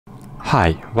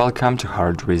Hi, welcome to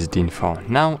HardReset.Info.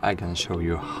 Now I'm gonna show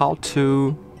you how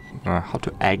to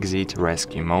exit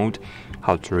rescue mode,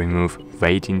 how to remove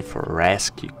waiting for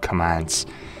rescue commands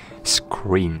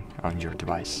screen on your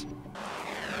device.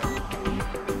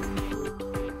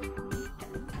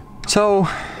 So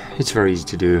it's very easy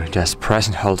to do. Just press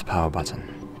and hold the power button.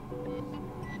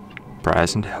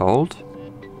 Press and hold,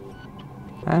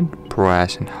 and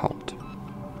press and hold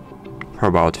for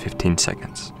about 15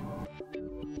 seconds.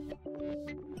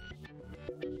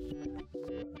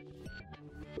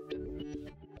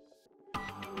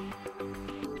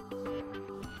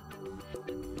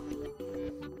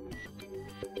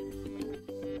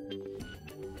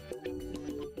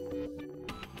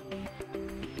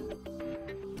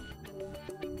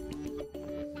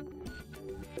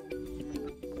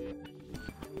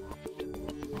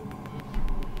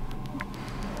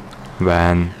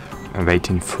 When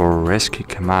waiting for rescue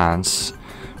commands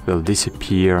will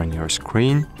disappear on your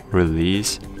screen,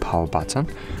 release power button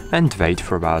and wait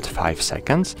for about 5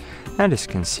 seconds, and as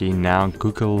you can see now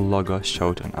Google logo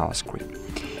showed on our screen.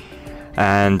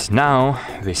 And now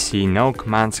we see no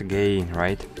commands again,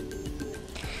 right?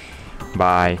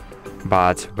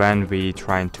 But when we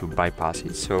trying to bypass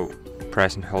it, so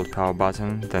press and hold power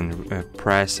button, then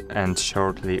press and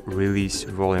shortly release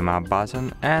volume up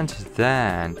button, and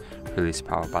then release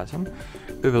power button,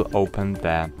 we will open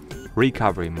the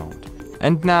recovery mode.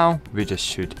 And now we just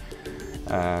should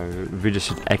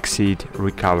exit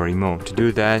recovery mode. To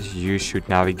do that, you should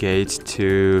navigate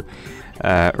to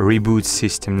reboot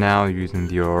system now using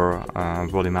your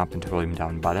volume up and volume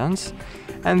down buttons,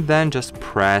 and then just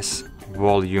press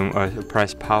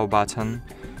press power button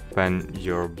when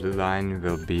your blue line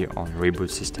will be on reboot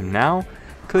system now.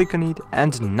 Click on it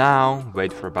and now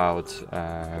wait for about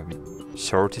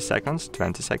 30 seconds,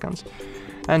 20 seconds,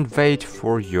 and wait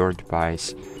for your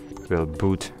device will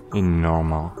boot in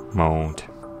normal mode.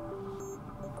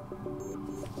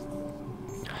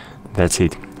 That's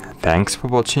it. Thanks for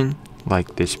watching,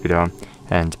 like this video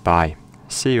and bye.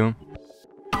 See you.